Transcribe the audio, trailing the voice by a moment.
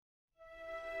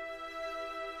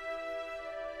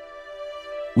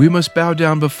We must bow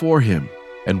down before him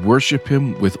and worship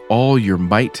him with all your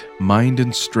might, mind,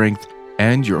 and strength,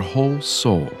 and your whole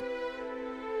soul.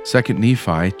 2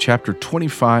 Nephi chapter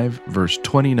 25, verse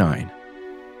 29.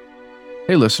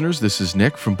 Hey listeners, this is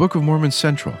Nick from Book of Mormon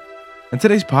Central, and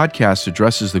today's podcast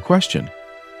addresses the question,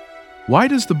 why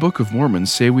does the Book of Mormon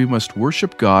say we must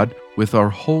worship God with our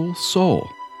whole soul?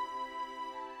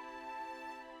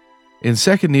 In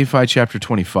 2 Nephi chapter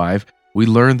 25, we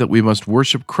learn that we must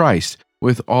worship Christ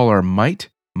with all our might,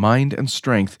 mind, and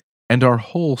strength, and our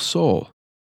whole soul.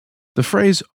 The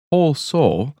phrase whole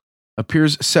soul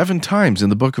appears 7 times in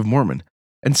the Book of Mormon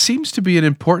and seems to be an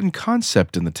important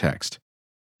concept in the text.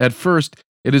 At first,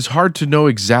 it is hard to know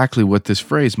exactly what this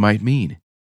phrase might mean.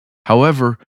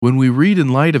 However, when we read in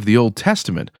light of the Old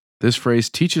Testament, this phrase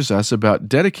teaches us about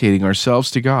dedicating ourselves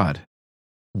to God.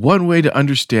 One way to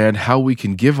understand how we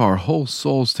can give our whole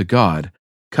souls to God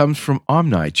comes from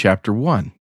Omni chapter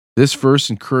 1. This verse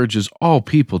encourages all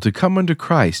people to come unto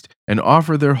Christ and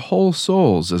offer their whole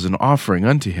souls as an offering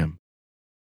unto him.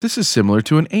 This is similar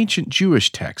to an ancient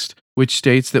Jewish text, which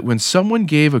states that when someone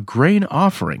gave a grain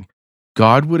offering,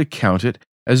 God would account it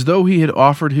as though he had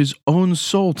offered his own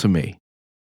soul to me.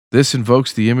 This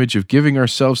invokes the image of giving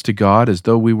ourselves to God as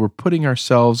though we were putting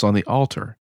ourselves on the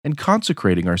altar and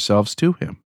consecrating ourselves to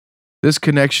him. This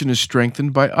connection is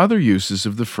strengthened by other uses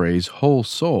of the phrase whole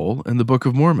soul in the Book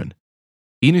of Mormon.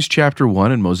 Enos chapter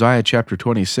 1 and Mosiah chapter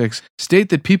 26 state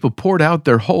that people poured out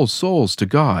their whole souls to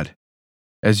God.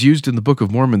 As used in the Book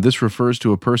of Mormon, this refers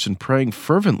to a person praying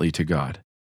fervently to God.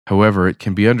 However, it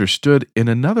can be understood in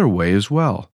another way as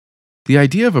well. The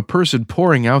idea of a person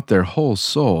pouring out their whole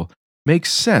soul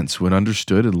makes sense when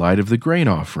understood in light of the grain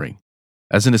offering.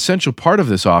 As an essential part of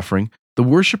this offering, the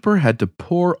worshiper had to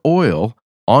pour oil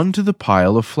onto the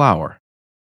pile of flour.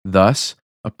 Thus,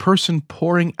 a person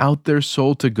pouring out their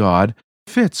soul to God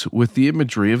fits with the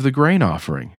imagery of the grain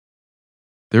offering.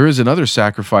 There is another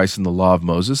sacrifice in the Law of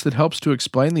Moses that helps to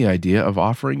explain the idea of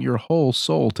offering your whole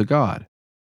soul to God.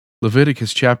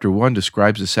 Leviticus chapter 1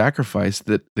 describes a sacrifice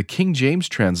that the King James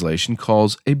translation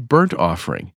calls a burnt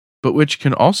offering, but which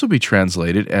can also be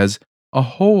translated as a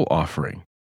whole offering.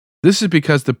 This is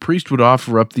because the priest would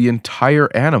offer up the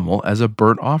entire animal as a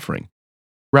burnt offering,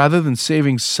 rather than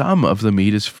saving some of the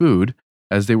meat as food,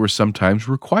 as they were sometimes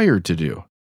required to do.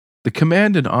 The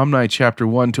command in Omni chapter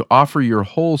 1 to offer your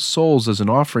whole souls as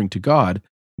an offering to God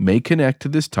may connect to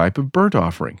this type of burnt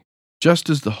offering.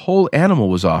 Just as the whole animal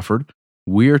was offered,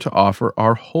 we are to offer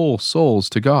our whole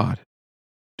souls to God.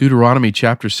 Deuteronomy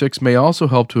chapter 6 may also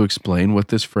help to explain what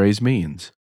this phrase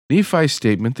means. Nephi's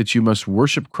statement that you must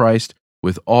worship Christ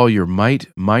with all your might,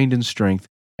 mind, and strength,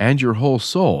 and your whole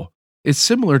soul is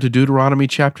similar to Deuteronomy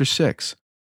chapter 6.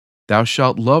 Thou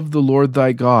shalt love the Lord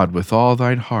thy God with all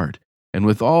thine heart, and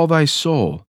with all thy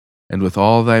soul, and with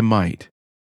all thy might.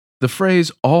 The phrase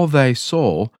all thy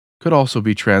soul could also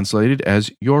be translated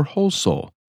as your whole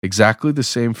soul, exactly the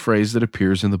same phrase that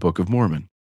appears in the Book of Mormon.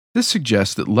 This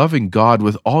suggests that loving God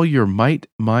with all your might,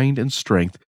 mind, and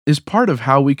strength is part of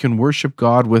how we can worship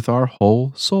God with our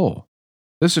whole soul.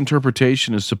 This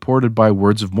interpretation is supported by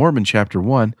Words of Mormon chapter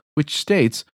 1, which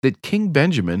states that King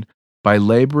Benjamin, by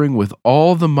laboring with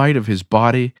all the might of his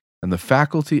body and the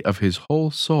faculty of his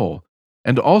whole soul,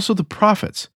 and also the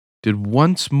prophets, did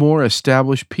once more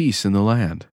establish peace in the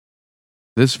land.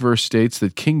 This verse states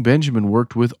that King Benjamin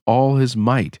worked with all his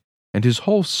might and his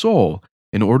whole soul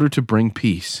in order to bring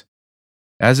peace.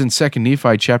 As in 2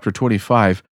 Nephi chapter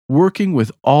 25, working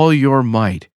with all your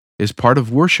might is part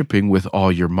of worshiping with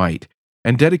all your might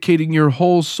and dedicating your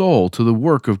whole soul to the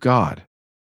work of God.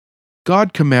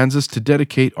 God commands us to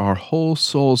dedicate our whole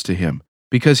souls to him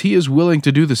because he is willing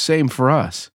to do the same for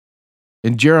us.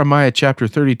 In Jeremiah chapter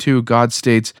 32, God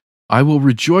states, I will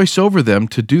rejoice over them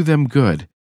to do them good,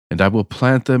 and I will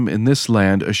plant them in this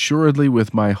land assuredly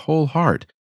with my whole heart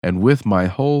and with my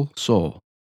whole soul.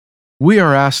 We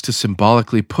are asked to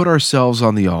symbolically put ourselves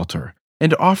on the altar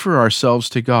and offer ourselves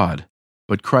to God,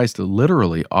 but Christ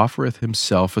literally offereth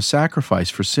himself a sacrifice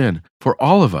for sin for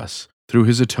all of us through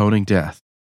his atoning death.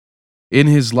 In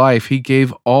his life, he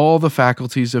gave all the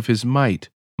faculties of his might,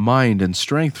 mind, and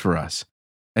strength for us,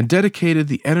 and dedicated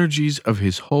the energies of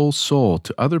his whole soul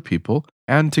to other people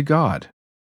and to God.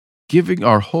 Giving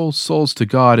our whole souls to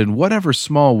God in whatever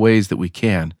small ways that we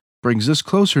can brings us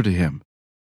closer to him.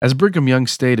 As Brigham Young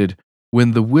stated,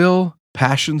 when the will,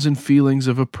 passions, and feelings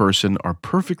of a person are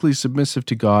perfectly submissive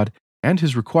to God and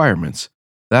his requirements,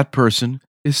 that person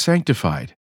is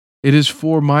sanctified. It is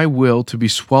for my will to be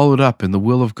swallowed up in the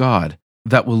will of God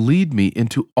that will lead me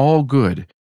into all good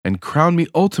and crown me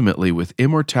ultimately with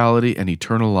immortality and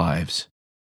eternal lives.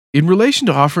 In relation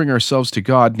to offering ourselves to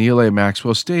God, Neal A.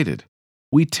 Maxwell stated,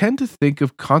 "We tend to think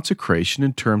of consecration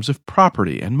in terms of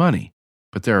property and money,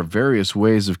 but there are various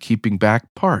ways of keeping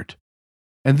back part,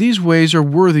 and these ways are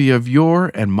worthy of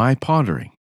your and my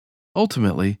pondering.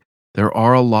 Ultimately, there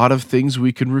are a lot of things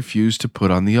we can refuse to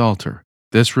put on the altar.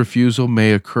 This refusal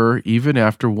may occur even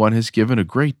after one has given a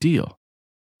great deal.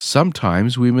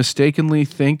 Sometimes we mistakenly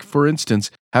think, for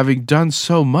instance, having done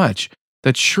so much,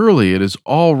 that surely it is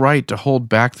all right to hold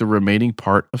back the remaining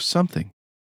part of something.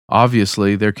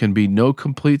 Obviously, there can be no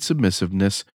complete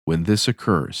submissiveness when this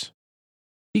occurs."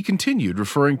 He continued,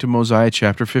 referring to Mosiah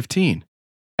chapter 15.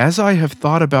 "As I have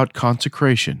thought about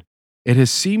consecration, it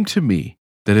has seemed to me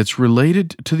that it's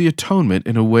related to the atonement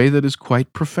in a way that is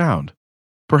quite profound.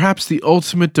 Perhaps the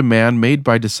ultimate demand made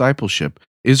by discipleship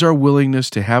is our willingness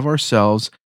to have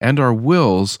ourselves and our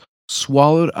wills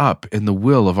swallowed up in the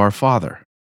will of our Father."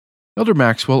 Elder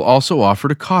Maxwell also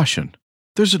offered a caution.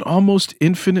 There's an almost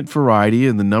infinite variety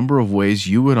in the number of ways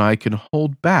you and I can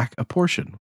hold back a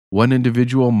portion. One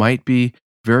individual might be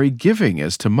very giving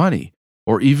as to money,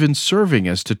 or even serving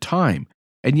as to time,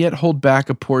 and yet hold back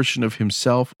a portion of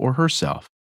himself or herself.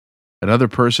 Another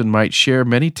person might share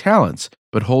many talents,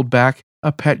 but hold back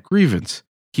a pet grievance,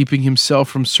 keeping himself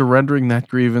from surrendering that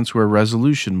grievance where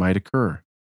resolution might occur.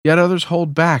 Yet others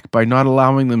hold back by not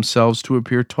allowing themselves to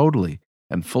appear totally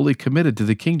and fully committed to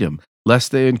the kingdom,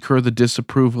 lest they incur the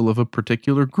disapproval of a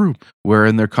particular group,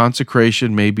 wherein their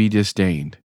consecration may be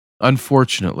disdained.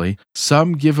 Unfortunately,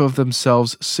 some give of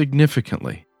themselves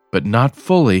significantly, but not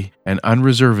fully and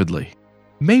unreservedly.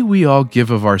 May we all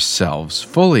give of ourselves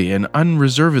fully and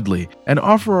unreservedly, and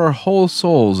offer our whole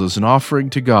souls as an offering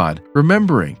to God,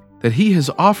 remembering that He has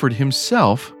offered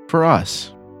Himself for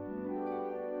us.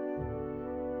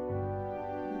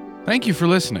 Thank you for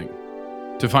listening.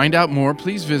 To find out more,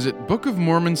 please visit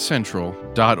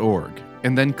bookofmormoncentral.org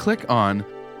and then click on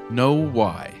Know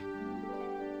Why.